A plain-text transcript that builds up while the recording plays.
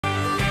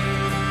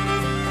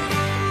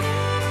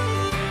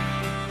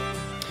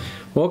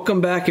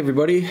Welcome back,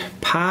 everybody.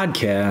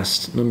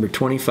 Podcast number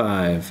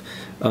 25.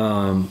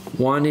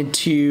 Wanted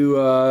to,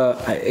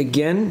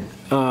 again,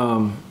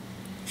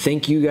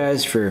 thank you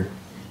guys for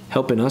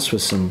helping us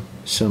with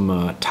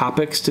some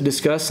topics to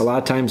discuss. A lot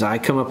of times I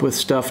come up with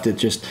stuff that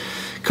just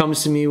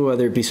comes to me,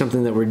 whether it be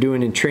something that we're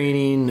doing in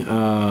training,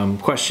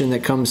 question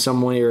that comes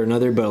some way or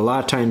another, but a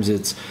lot of times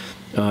it's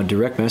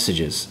direct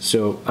messages.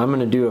 So I'm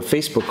going to do a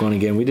Facebook one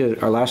again.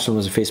 Our last one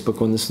was a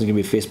Facebook one. This is going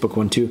to be a Facebook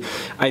one too.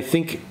 I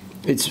think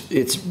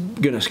it's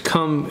going to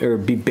come or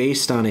be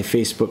based on a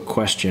Facebook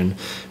question,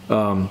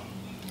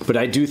 but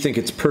I do think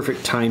it's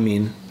perfect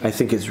timing. I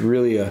think it's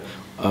really a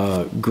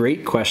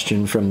great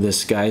question from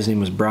this guy. His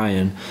name was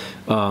Brian.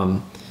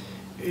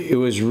 It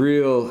was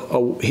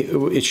real.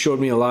 It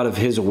showed me a lot of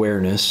his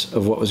awareness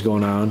of what was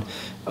going on.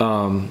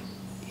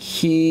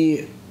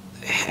 He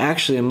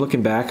actually, I'm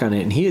looking back on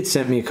it, and he had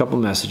sent me a couple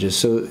messages.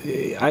 So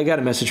I got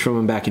a message from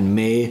him back in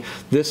May.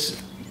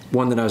 This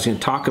one that I was going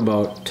to talk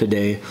about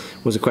today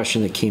was a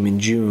question that came in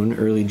June,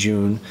 early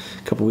June,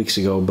 a couple weeks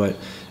ago. But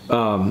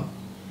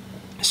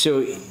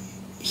so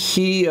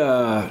he,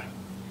 and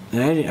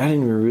I didn't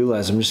even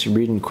realize, I'm just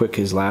reading quick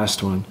his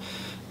last one.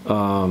 He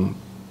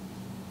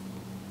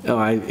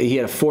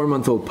had a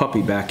 4-month-old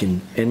puppy back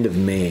in end of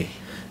May.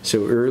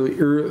 So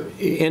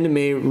end of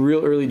May,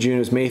 real early June. It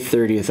was May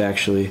 30th,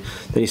 actually,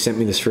 that he sent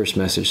me this first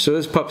message. So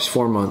this pup's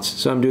 4 months.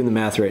 So I'm doing the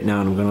math right now,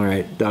 and I'm going, all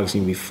right, dog's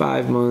going to be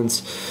 5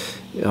 months.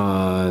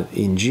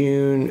 In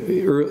June,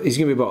 he's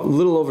going to be about a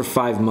little over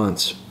 5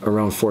 months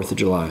around 4th of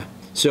July.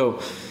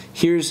 So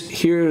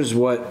here's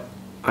what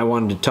I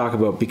wanted to talk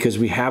about, because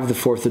we have the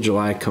 4th of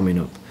July coming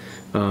up.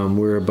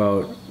 We're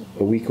about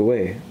a week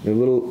away, a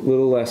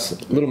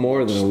little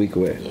more than a week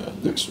away. Yeah,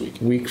 next week.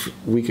 Week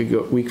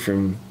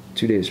from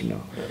 2 days from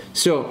now. Yeah.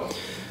 So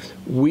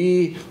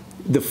the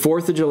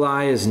 4th of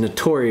July is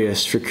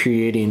notorious for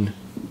creating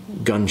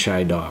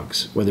gun-shy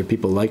dogs, whether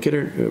people like it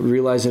or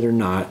realize it or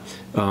not.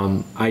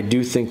 I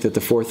do think that the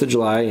 4th of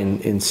July,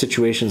 in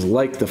situations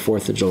like the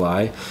 4th of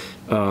July,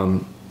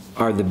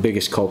 are the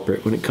biggest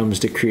culprit when it comes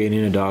to creating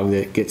a dog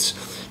that gets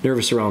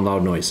nervous around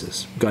loud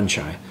noises,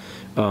 gun-shy.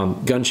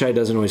 Gun-shy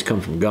doesn't always come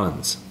from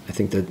guns. I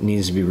think that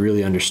needs to be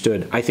really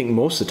understood. I think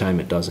most of the time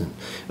it doesn't,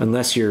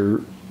 unless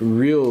you're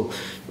real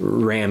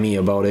rammy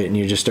about it and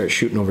you just start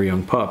shooting over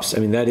young pups. I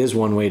mean, that is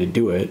one way to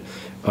do it.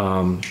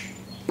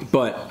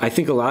 But I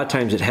think a lot of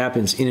times it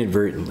happens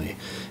inadvertently.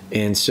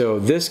 And so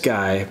this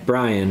guy,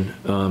 Brian,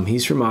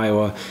 he's from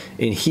Iowa,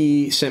 and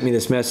he sent me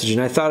this message, and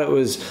I thought it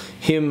was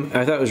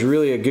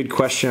really a good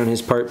question on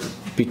his part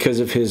because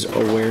of his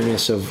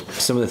awareness of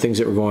some of the things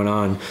that were going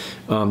on.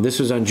 This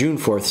was on June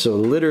 4th, so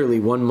literally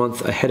 1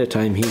 month ahead of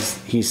time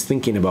he's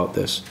thinking about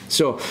this.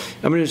 So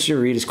I'm going to just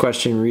read his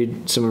question,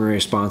 read some of my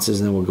responses,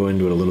 and then we'll go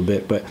into it a little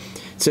bit. But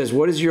it says,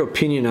 what is your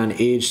opinion on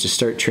age to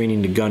start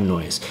training to gun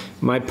noise?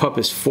 My pup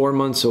is 4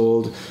 months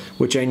old,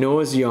 which I know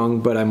is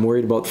young, but I'm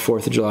worried about the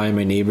 4th of July and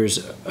my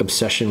neighbor's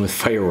obsession with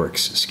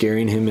fireworks,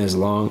 scaring him as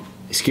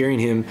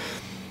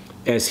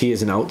he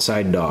is an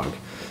outside dog.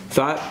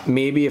 Thought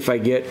maybe if I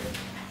get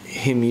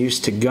him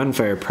used to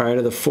gunfire prior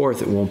to the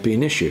 4th, it won't be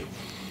an issue.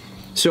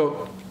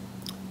 So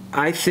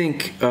I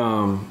think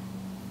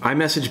I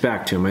messaged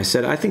back to him. I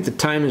said, I think the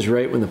time is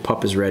right when the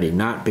pup is ready,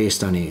 not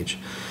based on age.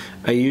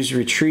 I use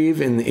retrieve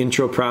in the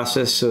intro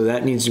process, so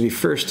that needs to be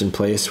first in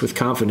place with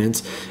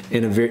confidence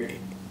in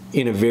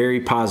a very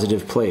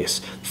positive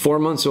place. 4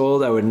 months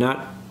old, I would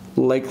not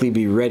likely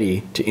be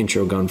ready to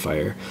intro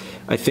gunfire.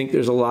 I think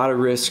there's a lot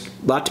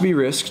to be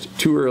risked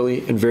too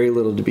early and very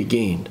little to be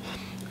gained.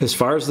 As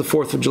far as the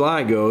 4th of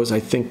July goes, I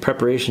think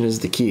preparation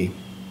is the key.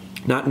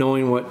 Not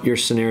knowing what your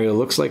scenario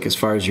looks like as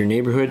far as your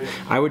neighborhood,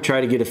 I would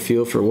try to get a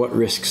feel for what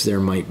risks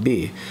there might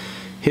be.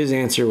 His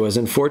answer was,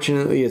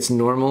 unfortunately, it's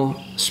normal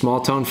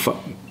small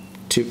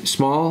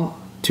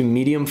to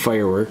medium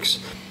fireworks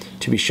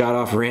to be shot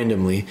off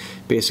randomly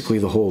basically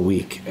the whole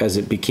week as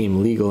it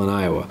became legal in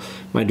Iowa.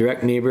 My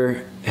direct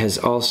neighbor has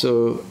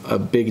also a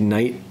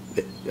night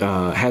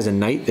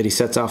that he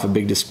sets off a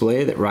big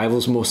display that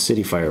rivals most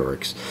city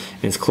fireworks,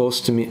 and it's close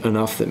to me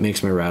enough that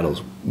makes my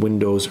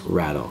windows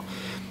rattle.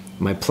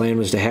 My plan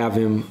was to have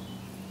him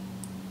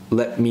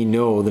let me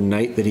know the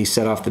night that he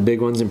set off the big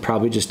ones and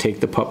probably just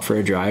take the pup for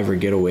a drive or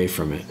get away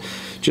from it.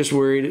 Just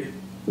worried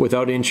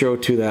without intro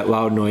to that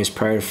loud noise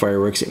prior to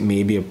fireworks, it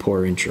may be a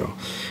poor intro.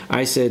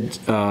 I said,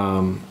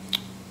 I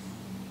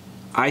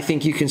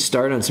think you can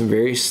start on some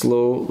very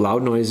slow,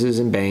 loud noises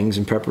and bangs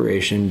in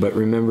preparation, but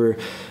remember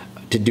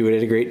to do it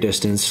at a great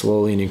distance,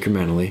 slowly and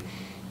incrementally.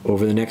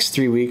 Over the next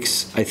 3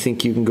 weeks, I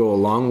think you can go a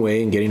long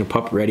way in getting a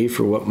pup ready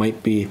for what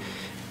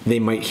they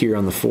might hear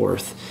on the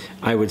 4th.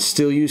 I would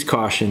still use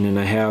caution and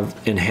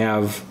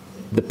have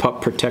the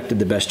pup protected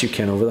the best you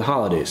can over the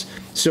holidays.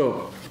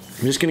 So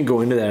I'm just going to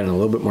go into that in a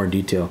little bit more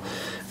detail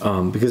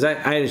because I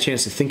had a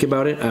chance to think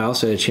about it. I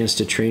also had a chance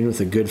to train with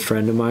a good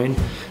friend of mine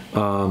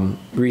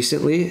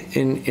recently,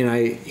 and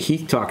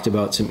he talked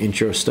about some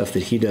intro stuff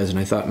that he does, and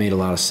I thought made a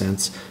lot of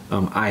sense.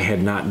 I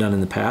had not done in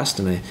the past,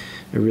 and I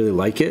really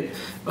like it.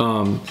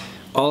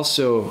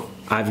 Also,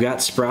 I've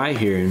got Spry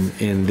here,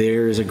 and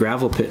there is a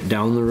gravel pit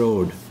down the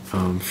road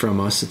from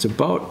us. It's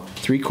about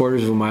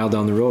 3/4 of a mile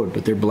down the road,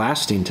 but they're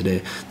blasting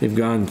today. They've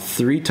gone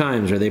 3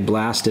 times where they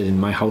blasted and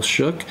my house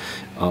shook.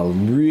 A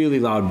really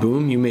loud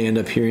boom. You may end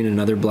up hearing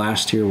another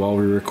blast here while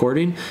we're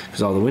recording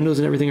because all the windows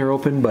and everything are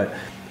open, but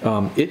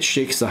it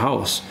shakes the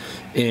house,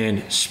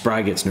 and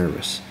Spry gets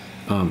nervous.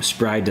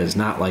 Spry does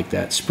not like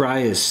that. Spry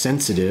is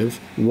sensitive,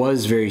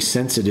 was very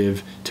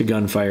sensitive to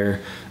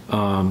gunfire.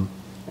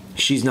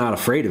 She's not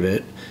afraid of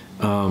it.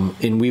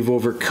 And we've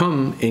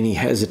overcome any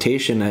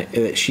hesitation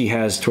that she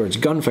has towards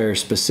gunfire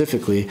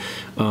specifically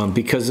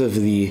because of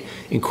the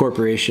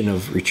incorporation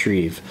of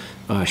retrieve.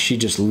 She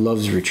just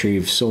loves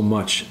retrieve so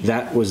much.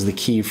 That was the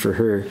key for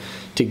her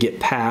to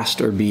get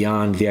past or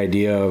beyond the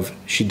idea of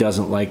she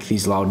doesn't like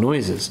these loud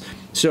noises.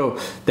 So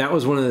that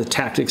was one of the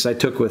tactics I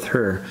took with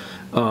her.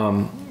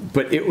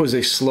 But it was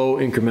a slow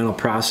incremental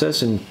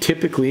process, and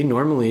typically,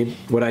 normally,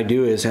 what I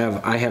do is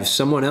I have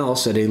someone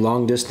else at a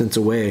long distance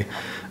away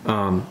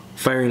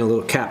firing a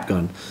little cap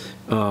gun.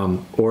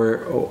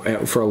 Or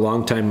for a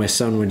long time, my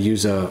son would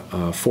use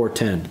a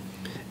 410,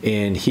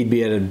 and he'd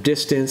be at a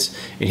distance,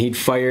 and he'd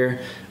fire.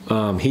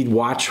 He'd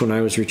watch when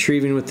I was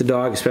retrieving with the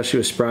dog, especially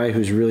with Spry,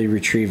 who's really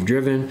retrieve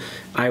driven.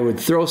 I would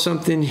throw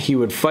something, he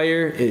would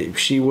fire.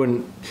 She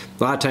wouldn't.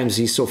 A lot of times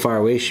he's so far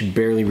away, she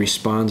barely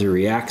responds or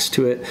reacts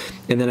to it.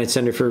 And then I'd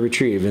send her for a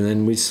retrieve, and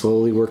then we'd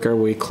slowly work our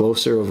way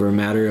closer over a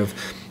matter of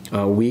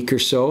a week or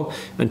so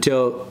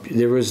until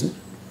there was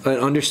an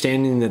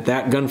understanding that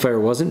that gunfire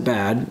wasn't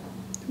bad,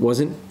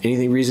 wasn't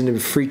anything reason to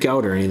freak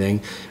out or anything.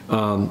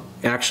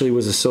 Actually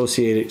was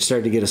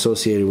started to get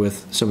associated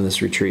with some of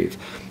this retrieve.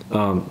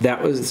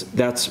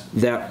 That's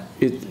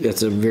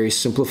a very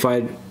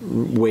simplified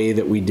way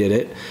that we did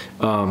it,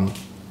 and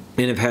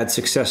have had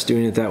success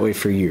doing it that way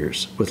for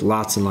years with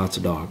lots and lots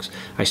of dogs.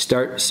 I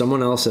start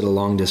someone else at a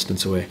long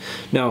distance away.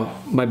 Now,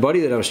 my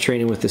buddy that I was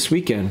training with this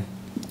weekend,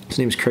 his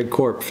name is Craig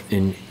Korp,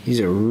 and he's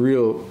a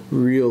real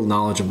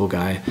knowledgeable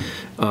guy,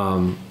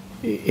 and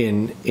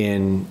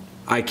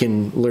I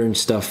can learn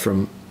stuff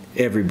from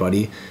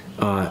everybody.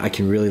 I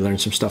can really learn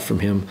some stuff from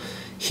him.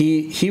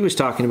 He was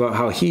talking about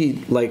how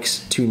he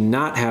likes to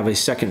not have a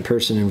second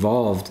person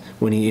involved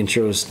when he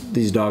intros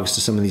these dogs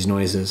to some of these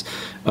noises.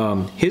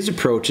 His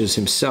approach is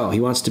himself. He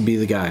wants to be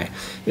the guy.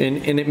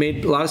 And it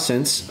made a lot of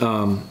sense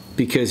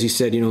because he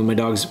said, my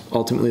dog's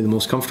ultimately the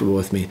most comfortable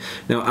with me.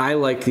 Now, I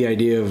like the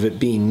idea of it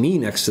being me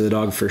next to the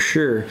dog for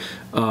sure.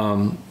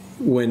 And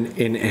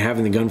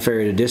having the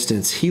gunfire at a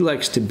distance, he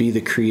likes to be the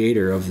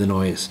creator of the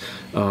noise,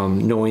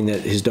 knowing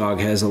that his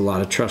dog has a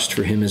lot of trust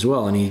for him as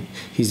well. And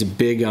he's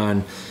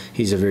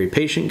a very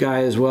patient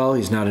guy as well.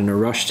 He's not in a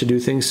rush to do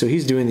things, so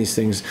he's doing these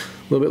things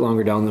a little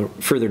bit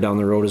further down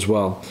the road as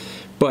well.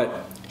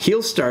 But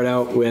he'll start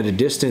out at a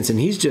distance, and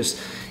he's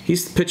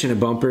pitching a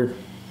bumper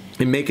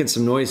and making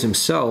some noise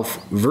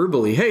himself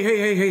verbally,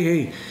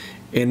 hey,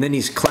 and then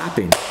he's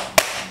clapping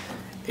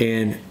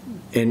and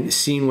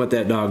seeing what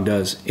that dog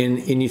does.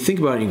 And you think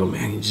about it and you go,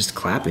 man, he's just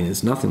clapping.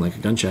 It's nothing like a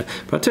gunshot.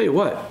 But I'll tell you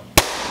what,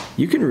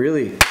 you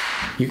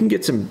can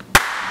get some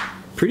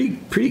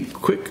pretty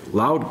quick,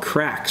 loud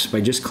cracks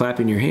by just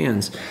clapping your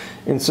hands.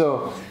 And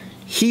so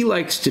he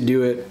likes to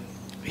do it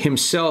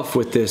himself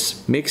with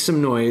this, make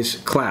some noise,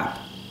 clap.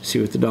 See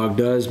what the dog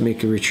does,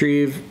 make a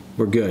retrieve,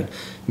 we're good.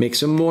 Make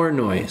some more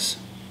noise,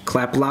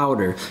 clap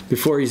louder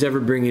before he's ever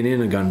bringing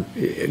in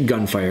a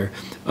gunfire.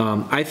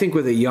 I think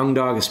with a young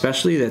dog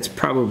especially, that's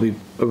probably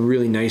a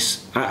really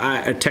nice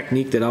a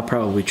technique that I'll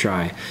probably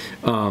try.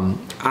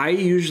 I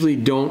usually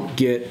don't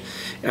get,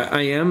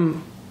 I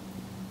am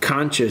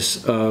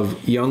conscious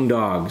of young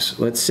dogs.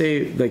 Let's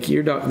say like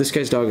your dog, this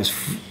guy's dog is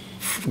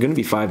going to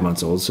be 5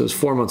 months old, so it's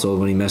 4 months old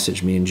when he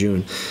messaged me in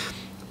June.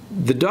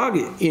 The dog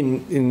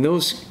in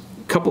those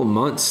couple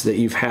months that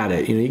you've had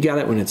it, you got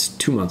it when it's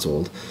 2 months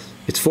old.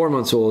 It's 4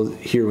 months old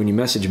here when you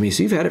message me,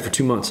 so you've had it for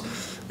 2 months.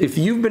 If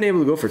you've been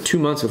able to go for 2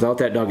 months without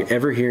that dog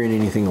ever hearing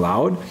anything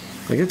loud,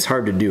 like it's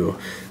hard to do.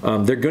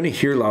 They're going to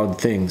hear loud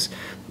things,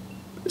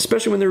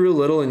 especially when they're real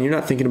little and you're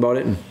not thinking about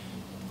it. And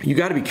you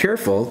got to be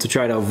careful to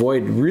try to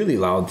avoid really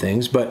loud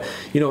things. But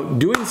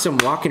doing some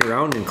walking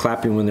around and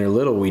clapping when they're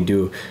little, we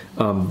do.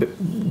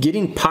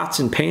 Getting pots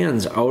and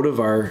pans out of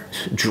our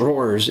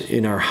drawers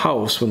in our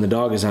house when the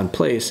dog is on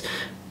place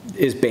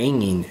is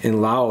banging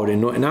and loud.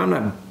 And I'm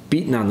not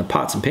beating on the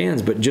pots and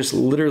pans, but just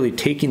literally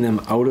taking them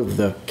out of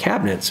the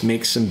cabinets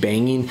makes some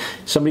banging.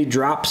 Somebody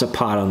drops a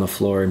pot on the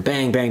floor and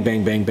bang, bang,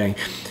 bang, bang, bang.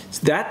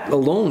 That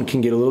alone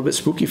can get a little bit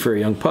spooky for a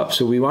young pup.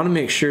 So we want to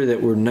make sure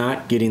that we're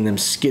not getting them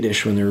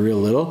skittish when they're real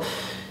little.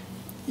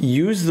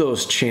 Use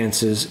those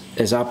chances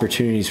as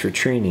opportunities for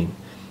training.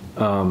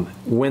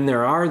 When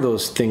there are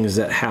those things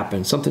that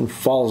happen, something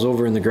falls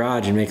over in the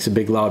garage and makes a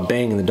big loud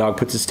bang and the dog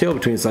puts its tail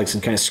between its legs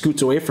and kind of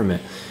scoots away from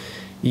it.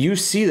 You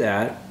see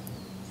that,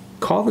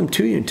 call them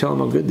to you and tell them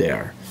how good they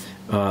are.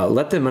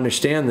 Let them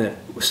understand that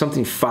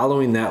something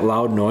following that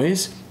loud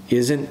noise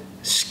isn't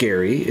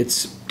scary.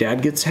 It's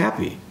dad gets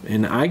happy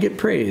and I get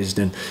praised,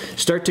 and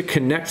start to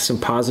connect some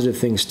positive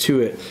things to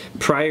it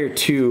prior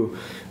to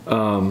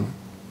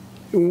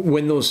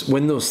when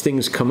those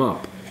things come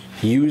up,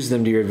 use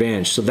them to your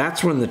advantage. So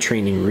that's when the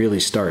training really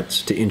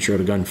starts to intro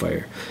to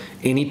gunfire.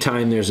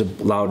 Anytime there's a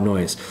loud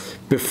noise.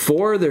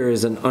 Before there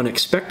is an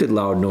unexpected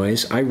loud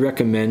noise, I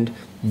recommend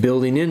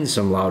building in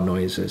some loud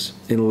noises.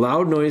 And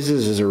loud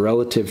noises is a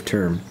relative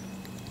term.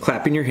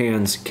 Clapping your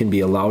hands can be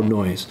a loud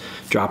noise.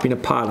 Dropping a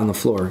pot on the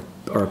floor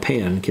or a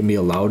pan can be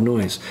a loud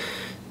noise.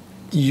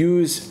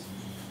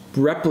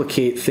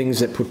 Replicate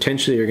things that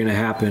potentially are going to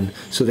happen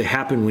so they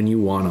happen when you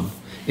want them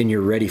and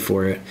you're ready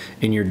for it,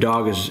 and your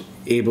dog is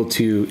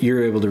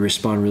you're able to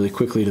respond really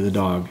quickly to the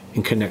dog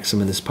and connect some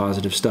of this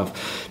positive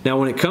stuff. Now,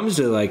 when it comes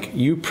to like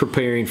you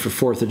preparing for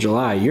 4th of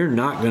July, you're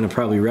not going to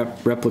probably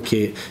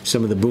replicate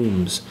some of the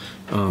booms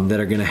that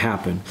are going to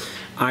happen.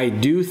 I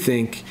do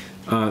think,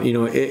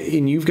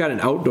 and you've got an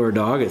outdoor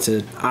dog, it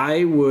says,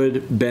 I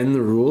would bend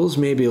the rules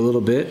maybe a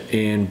little bit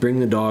and bring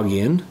the dog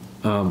in.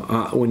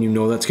 When you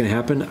know that's going to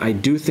happen. I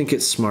do think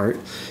it's smart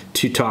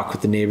to talk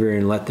with the neighbor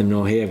and let them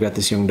know, hey, I've got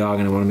this young dog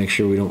and I want to make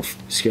sure we don't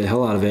scare the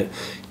hell out of it.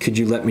 Could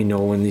you let me know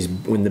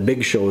when the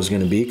big show is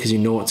going to be? Because you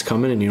know it's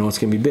coming and you know it's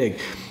going to be big.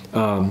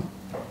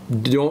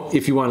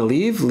 If you want to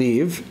leave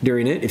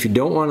during it. If you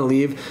don't want to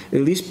leave,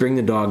 at least bring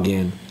the dog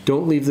in.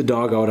 Don't leave the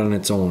dog out on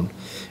its own.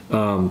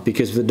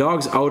 Because if the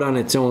dog's out on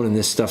its own and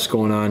this stuff's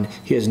going on,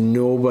 he has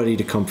nobody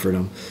to comfort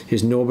him. He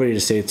has nobody to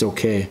say it's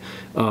okay.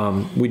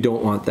 We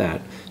don't want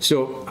that.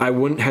 So I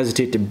wouldn't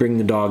hesitate to bring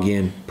the dog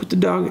in.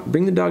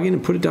 Bring the dog in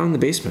and put it down in the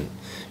basement.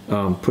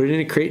 Put it in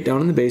a crate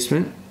down in the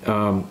basement.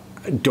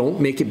 Don't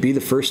make it be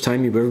the first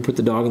time you've ever put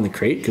the dog in the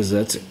crate, because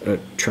that's a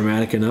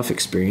traumatic enough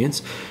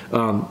experience.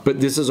 But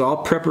this is all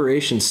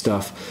preparation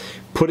stuff.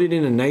 Put it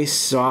in a nice,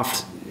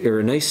 soft, or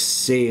a nice,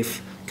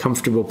 safe,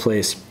 comfortable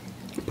place.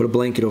 Put a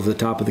blanket over the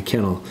top of the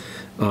kennel.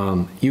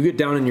 You get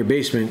down in your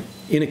basement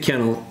in a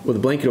kennel with a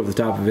blanket over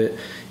the top of it,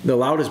 the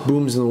loudest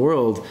booms in the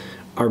world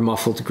are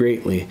muffled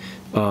greatly.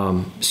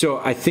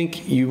 So I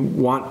think you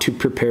want to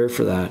prepare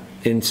for that.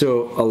 And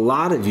so a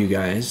lot of you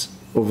guys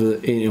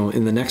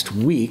in the next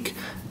week,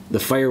 the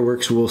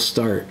fireworks will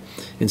start.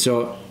 And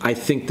so I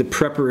think the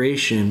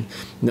preparation,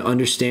 the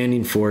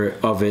understanding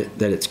of it,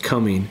 that it's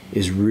coming,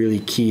 is really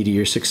key to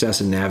your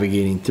success in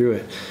navigating through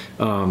it.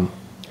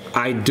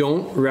 I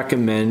don't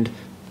recommend.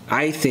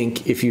 I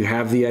think if you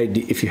have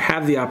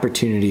the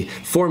opportunity,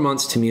 4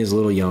 months to me is a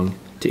little young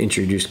to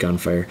introduce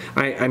gunfire.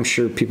 I'm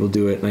sure people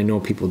do it, and I know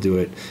people do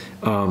it.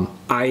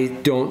 I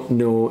don't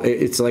know.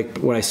 It's like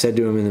what I said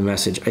to him in the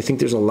message. I think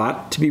there's a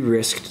lot to be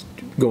risked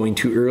going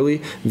too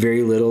early,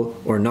 very little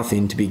or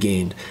nothing to be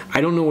gained.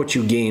 I don't know what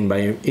you gain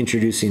by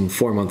introducing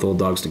 4-month-old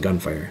dogs to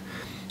gunfire.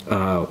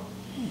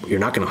 You're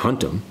not going to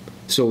hunt them.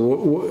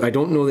 So I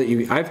don't know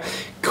that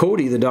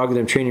Cody, the dog that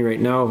I'm training right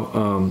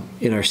now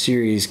in our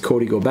series,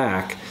 Cody Go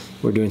Back,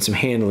 we're doing some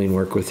handling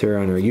work with her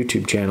on our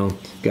YouTube channel.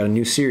 Got a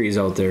new series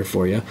out there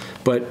for you.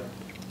 But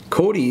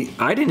Cody,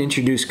 I didn't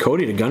introduce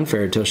Cody to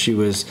gunfire until she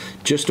was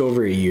just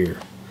over a year.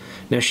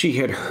 Now, she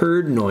had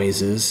heard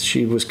noises.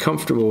 She was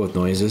comfortable with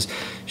noises.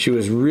 She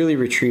was really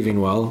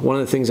retrieving well. One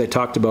of the things I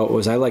talked about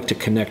was I like to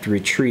connect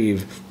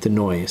retrieve to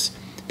noise,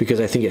 because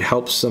I think it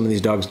helps some of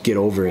these dogs get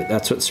over it.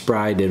 That's what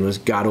Spry did, was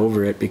got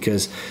over it,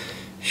 because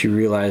she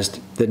realized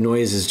that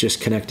noise is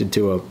just connected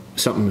to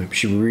something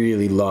she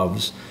really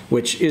loves,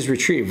 which is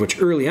retrieve,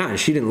 which early on,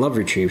 she didn't love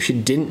retrieve. She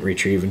didn't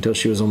retrieve until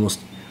she was almost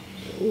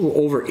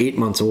over 8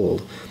 months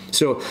old.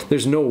 So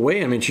there's no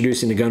way I'm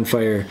introducing to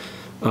gunfire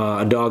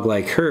a dog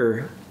like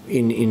her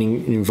in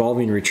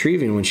involving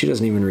retrieving when she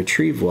doesn't even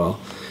retrieve well.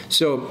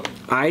 So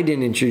I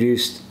didn't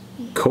introduce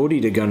Cody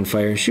to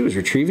gunfire. She was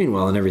retrieving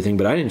well and everything,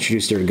 but I didn't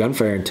introduce her to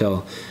gunfire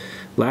until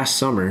last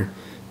summer.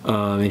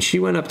 And she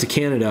went up to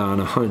Canada on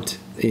a hunt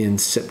in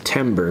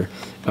September.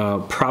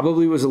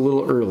 Probably was a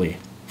little early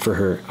for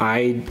her.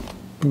 I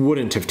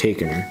wouldn't have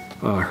taken her.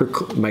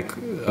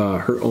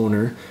 Her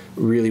owner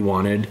really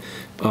wanted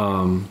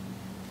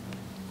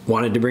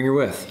to bring her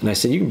with. And I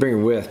said, you can bring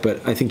her with,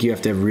 but I think you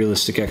have to have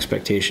realistic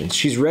expectations.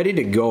 She's ready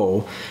to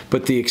go,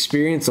 but the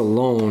experience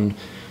alone,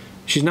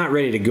 she's not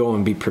ready to go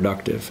and be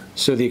productive.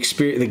 So the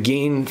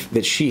gain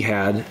that she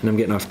had, and I'm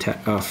getting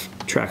off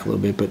track a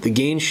little bit, but the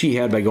gain she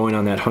had by going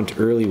on that hunt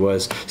early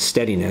was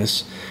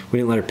steadiness. We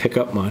didn't let her pick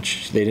up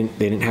much. They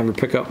didn't have her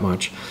pick up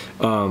much.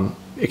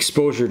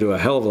 Exposure to a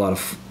hell of a lot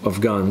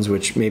of guns,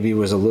 which maybe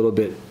was a little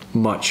bit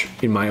much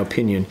in my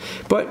opinion.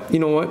 But you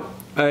know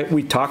what?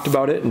 We talked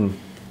about it, and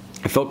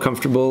I felt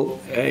comfortable,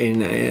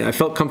 and I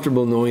felt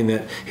comfortable knowing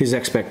that his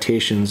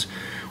expectations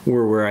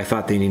were where I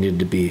thought they needed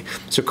to be.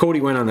 So Cody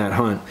went on that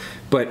hunt.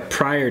 But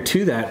prior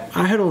to that,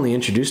 I had only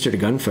introduced her to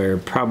gunfire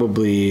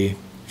probably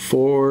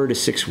 4 to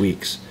 6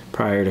 weeks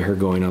prior to her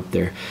going up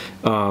there.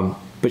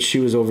 But she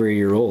was over a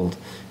year old.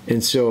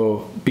 And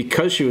so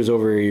because she was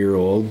over a year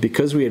old,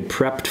 because we had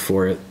prepped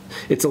for it,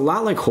 it's a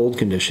lot like hold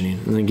conditioning.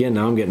 And again,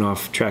 now I'm getting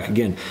off track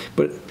again.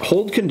 But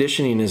hold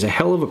conditioning is a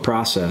hell of a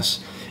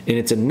process. And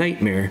it's a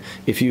nightmare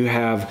if you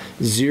have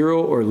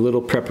zero or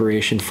little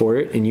preparation for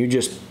it and you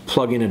just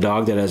plug in a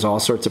dog that has all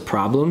sorts of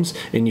problems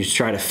and you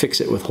try to fix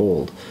it with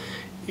hold.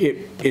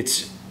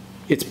 It's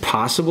It's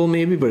possible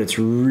maybe, but it's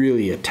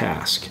really a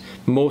task.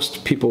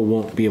 Most people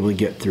won't be able to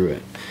get through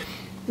it.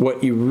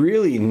 What you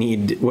really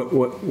need,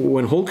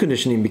 when hold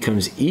conditioning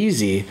becomes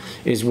easy,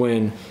 is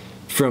when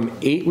from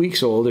 8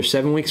 weeks old or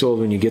 7 weeks old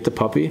when you get the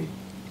puppy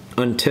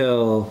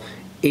until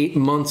 8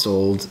 months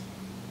old,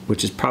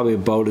 which is probably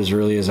about as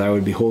early as I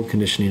would be hold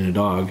conditioning a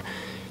dog.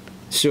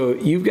 So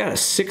you've got a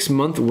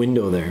 6-month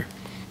window there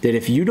that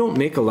if you don't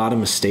make a lot of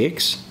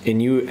mistakes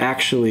and you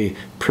actually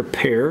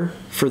prepare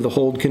for the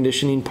hold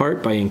conditioning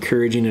part by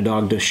encouraging a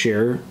dog to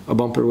share a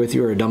bumper with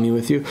you or a dummy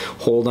with you,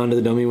 hold onto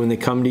the dummy when they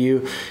come to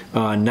you,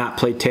 not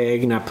play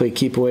tag, not play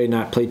keep away,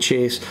 not play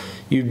chase.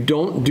 You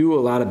don't do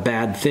a lot of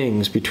bad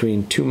things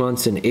between 2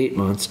 months and 8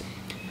 months.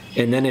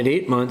 And then at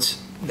 8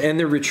 months, and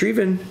they're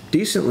retrieving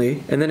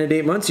decently, and then at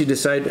 8 months you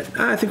decide,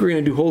 I think we're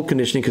going to do hold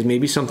conditioning because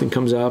maybe something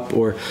comes up,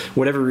 or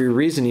whatever your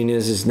reasoning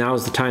is now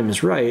is the time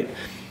is right,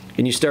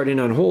 and you start in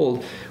on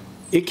hold.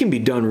 It can be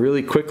done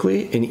really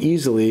quickly and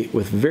easily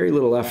with very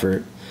little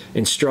effort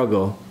and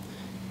struggle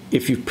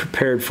if you've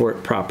prepared for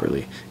it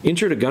properly.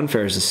 Intro to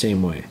gunfire is the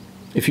same way.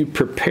 If you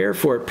prepare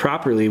for it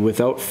properly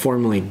without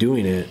formally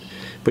doing it,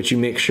 but you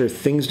make sure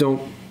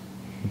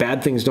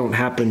bad things don't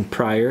happen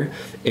prior,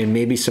 and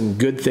maybe some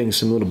good things,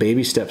 some little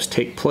baby steps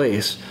take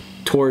place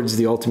towards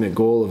the ultimate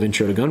goal of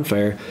intro to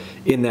gunfire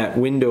in that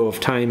window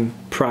of time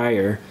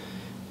prior,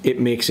 it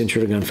makes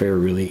intro to gunfire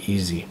really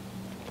easy.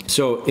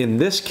 So in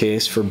this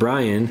case, for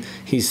Brian,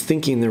 he's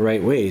thinking the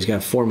right way. He's got a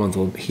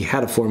 4-month-old. He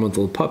had a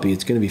 4-month-old puppy.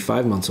 It's going to be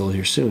 5 months old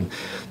here soon.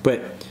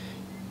 But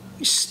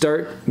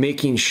start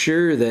making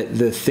sure that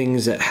the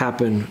things that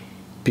happen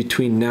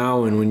between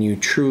now and when you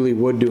truly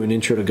would do an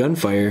intro to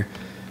gunfire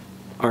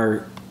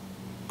are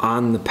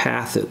on the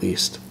path, at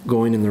least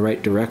going in the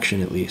right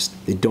direction. At least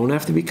they don't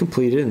have to be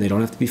completed and they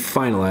don't have to be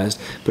finalized,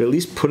 but at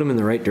least put them in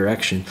the right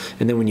direction.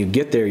 And then when you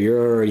get there, you're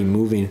already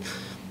moving.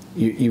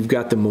 You've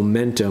got the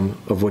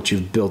momentum of what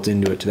you've built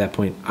into it to that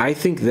point. I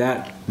think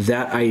that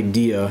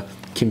idea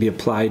can be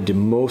applied to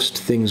most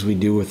things we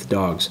do with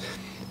dogs.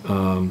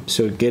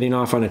 So getting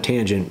off on a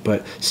tangent,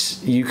 but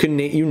you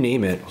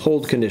name it,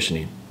 hold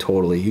conditioning,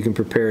 totally. You can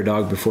prepare a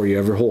dog before you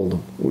ever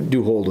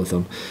do hold with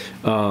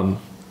them.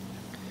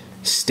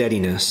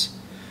 Steadiness.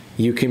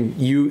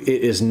 It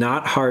is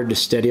not hard to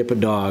steady up a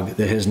dog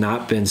that has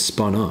not been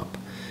spun up.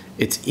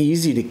 It's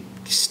easy to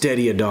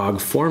steady a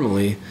dog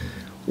formally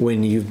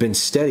when you've been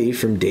steady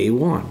from day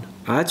one.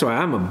 That's why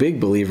I'm a big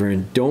believer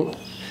in don't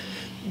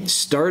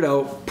start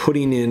out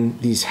putting in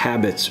these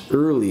habits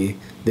early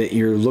that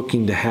you're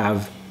looking to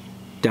have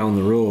down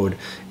the road,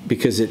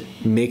 because it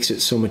makes it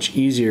so much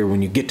easier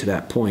when you get to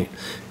that point.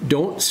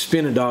 Don't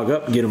spin a dog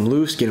up, get them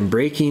loose, get them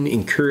breaking,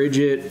 encourage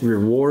it,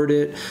 reward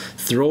it,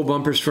 throw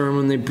bumpers for them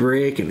when they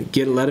break,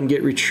 and let them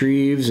get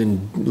retrieves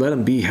and let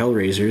them be hell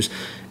raisers.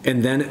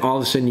 And then all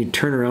of a sudden you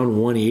turn around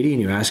 180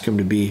 and you ask them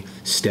to be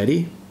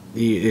steady.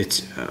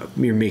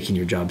 You're making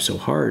your job so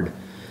hard.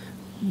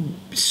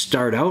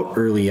 Start out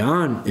early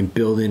on and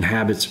build in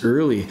habits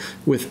early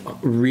with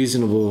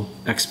reasonable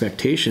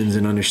expectations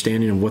and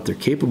understanding of what they're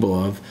capable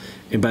of.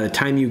 And by the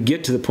time you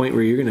get to the point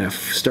where you're going to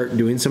start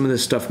doing some of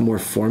this stuff more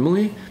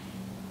formally,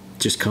 it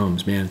just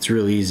comes, man. It's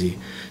really easy.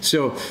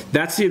 So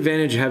that's the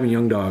advantage of having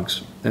young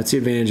dogs. That's the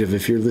advantage of,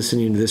 if you're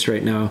listening to this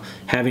right now,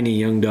 having a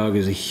young dog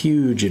is a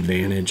huge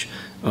advantage,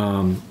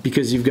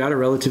 because you've got a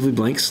relatively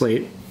blank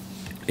slate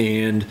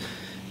and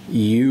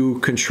you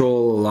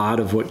control a lot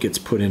of what gets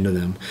put into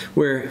them.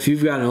 Where if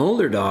you've got an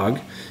older dog,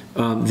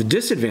 the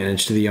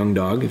disadvantage to the young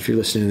dog, if you're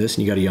listening to this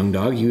and you got a young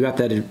dog, you got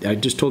that. I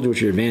just told you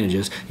what your advantage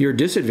is. Your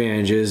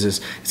disadvantage is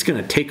it's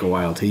going to take a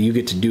while till you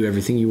get to do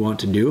everything you want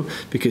to do,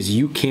 because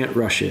you can't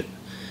rush it.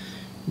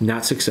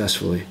 Not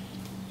successfully.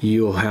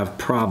 You'll have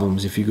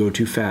problems if you go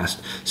too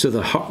fast. So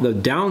the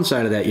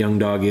downside of that young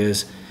dog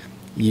is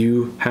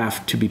you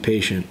have to be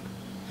patient.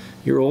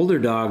 Your older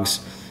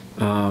dogs,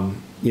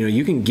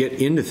 you can get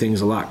into things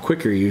a lot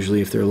quicker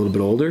usually if they're a little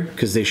bit older,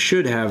 because they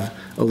should have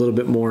a little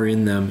bit more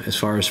in them as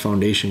far as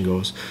foundation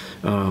goes.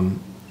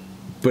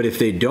 But if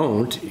they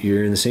don't,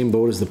 you're in the same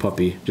boat as the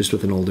puppy, just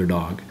with an older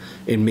dog.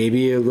 And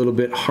maybe a little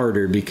bit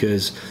harder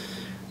because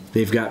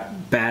they've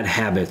got bad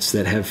habits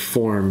that have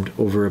formed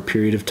over a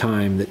period of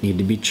time that need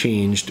to be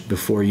changed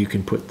before you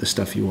can put the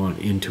stuff you want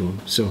into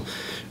them. So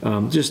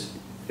just,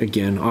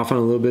 again, off on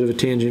a little bit of a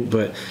tangent,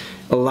 but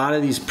a lot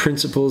of these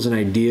principles and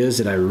ideas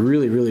that I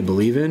really, really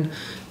believe in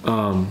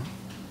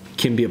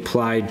can be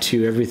applied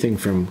to everything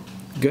from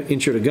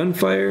intro to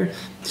gunfire,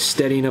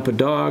 steadying up a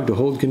dog, to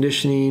hold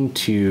conditioning,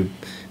 to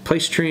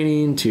place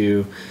training,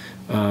 to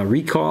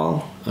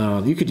recall.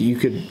 You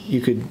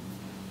could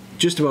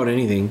just about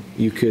anything.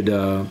 You could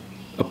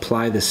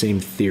apply the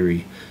same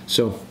theory.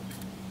 So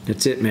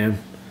that's it, man.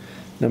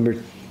 Number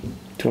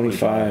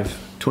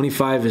 25.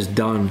 25 is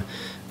done.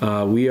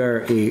 We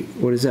are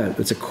what is that?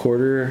 It's a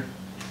quarter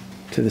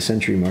to the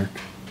century mark.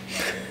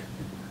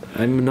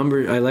 I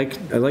like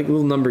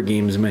little number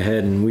games in my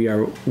head, and we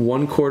are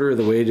 1/4 of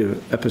the way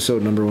to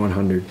episode number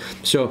 100.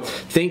 So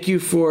thank you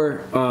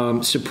for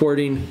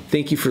supporting.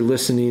 Thank you for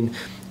listening.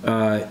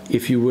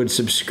 If you would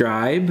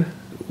subscribe,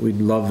 we'd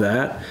love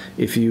that.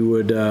 If you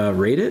would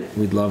rate it,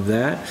 we'd love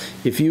that.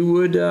 If you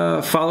would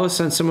follow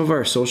us on some of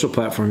our social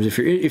platforms.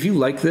 If you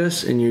like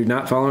this and you're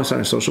not following us on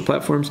our social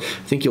platforms, I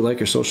think you'll like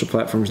our social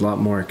platforms a lot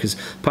more, because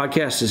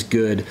podcast is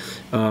good,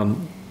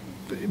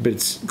 but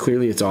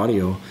it's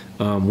audio.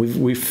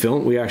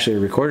 We actually are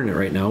recording it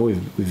right now. We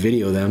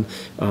video them,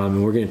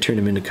 and we're going to turn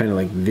them into kind of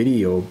like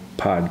video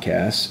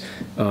podcasts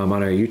on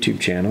our YouTube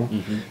channel.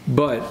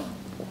 But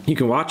you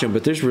can watch them,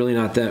 but there's really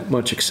not that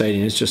much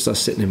exciting. It's just us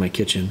sitting in my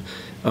kitchen.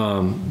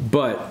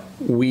 But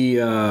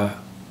we on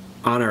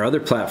our other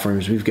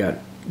platforms, we've got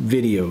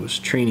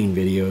videos, training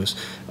videos.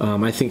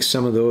 I think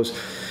some of those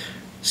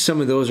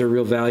are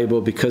real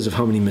valuable because of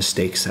how many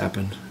mistakes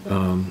happen.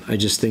 I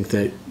just think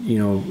that,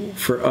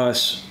 for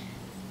us,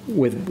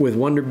 with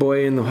Wonder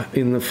Boy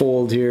in the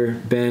fold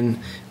here, Ben,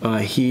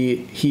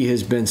 he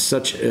has been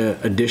such an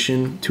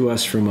addition to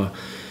us from a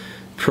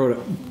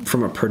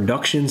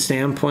production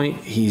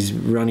standpoint. He's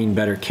running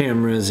better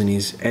cameras and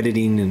he's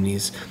editing, and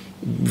he's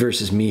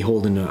versus me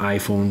holding an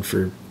iPhone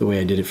for the way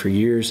I did it for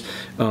years.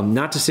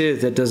 Not to say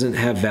that doesn't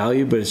have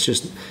value, but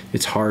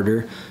it's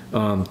harder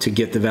to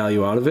get the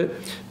value out of it.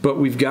 But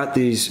we've got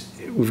these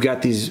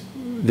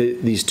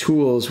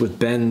tools with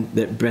Ben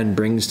that Ben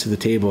brings to the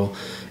table,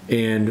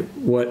 and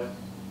what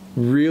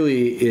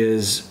really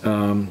is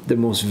the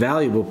most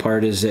valuable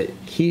part is that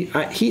he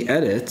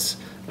edits.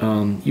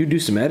 You do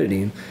some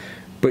editing,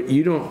 but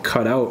you don't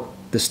cut out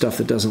the stuff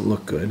that doesn't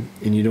look good,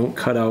 and you don't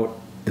cut out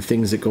the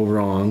things that go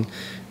wrong.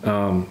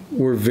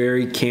 We're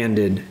very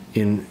candid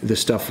in the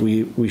stuff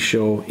we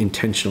show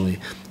intentionally.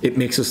 It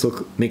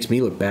makes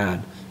me look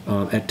bad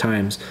at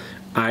times.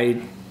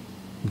 I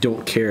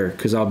don't care,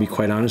 because I'll be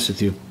quite honest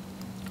with you.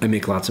 I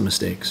make lots of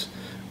mistakes,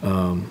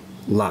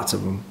 lots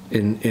of them,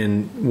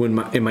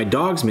 and my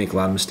dogs make a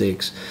lot of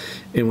mistakes.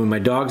 And when my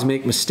dogs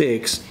make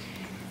mistakes,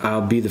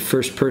 I'll be the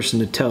first person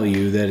to tell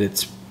you that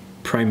it's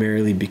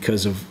primarily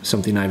because of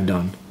something I've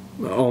done.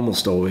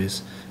 Almost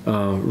always.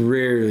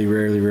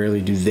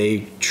 Rarely do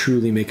they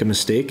truly make a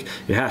mistake.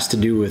 It has to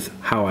do with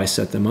how I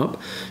set them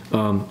up.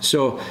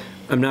 So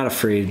I'm not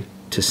afraid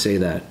to say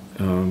that.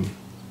 I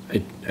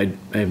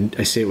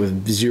say it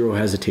with zero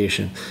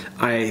hesitation.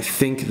 I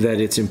think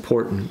that it's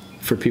important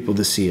for people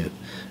to see it.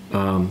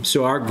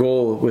 So our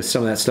goal with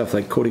some of that stuff,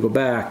 like Cody Go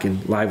Back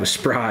and Live with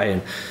Spry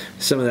and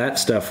some of that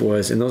stuff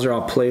was, and those are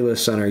all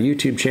playlists on our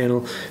YouTube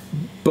channel,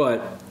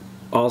 but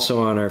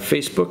also on our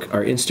Facebook,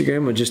 our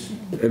Instagram.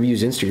 I've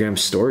used Instagram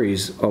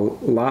stories a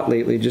lot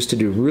lately, just to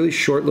do really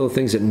short little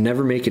things that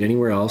never make it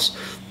anywhere else.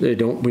 We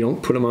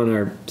don't put them on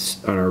our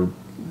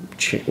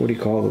what do you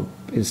call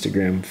the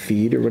Instagram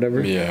feed or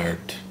whatever? Yeah.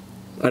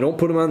 I don't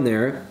put them on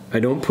there. I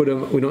don't put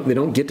them. They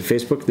don't get to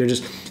Facebook.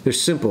 They're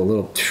simple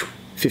little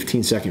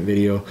 15-second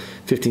video,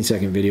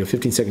 15-second video,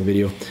 15-second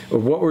video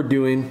of what we're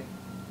doing.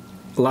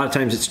 A lot of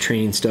times it's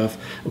training stuff.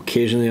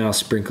 Occasionally I'll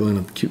sprinkle in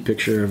a cute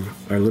picture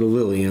of our little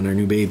Lily and our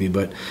new baby,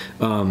 but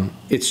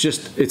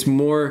it's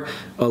more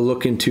a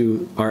look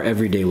into our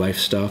everyday life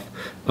stuff.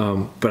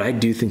 But I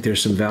do think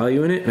there's some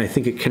value in it, and I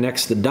think it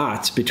connects the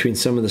dots between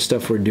some of the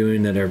stuff we're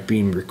doing that are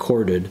being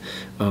recorded.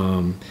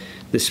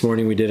 This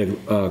morning we did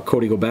a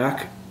Cody Go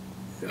Back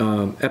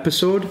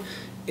episode,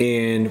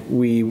 and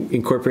we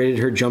incorporated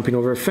her jumping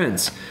over a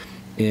fence.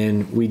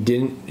 And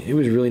it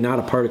was really not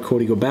a part of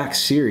Cody Go Back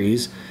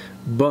series,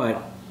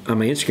 but on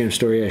my Instagram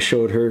story, I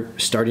showed her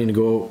starting to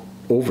go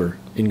over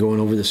and going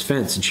over this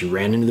fence, and she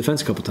ran into the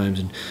fence a couple times.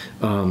 And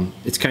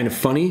it's kind of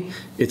funny.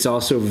 It's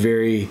also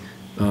very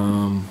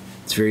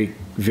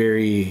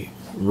very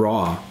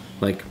raw.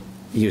 Like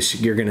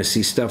you're going to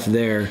see stuff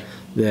there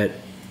that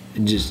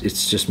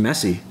it's just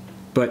messy,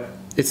 but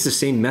it's the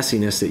same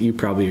messiness that you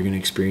probably are going to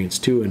experience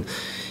too. And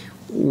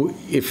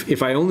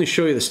if I only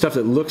show you the stuff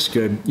that looks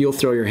good, you'll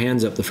throw your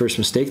hands up the first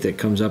mistake that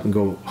comes up and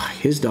go,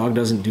 his dog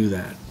doesn't do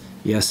that.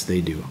 Yes, they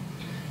do.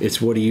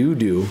 It's what do you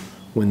do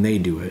when they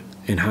do it,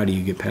 and how do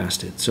you get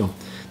past it? So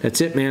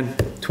that's it, man.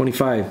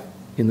 25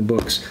 in the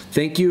books.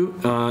 Thank you,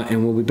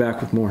 and we'll be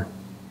back with more.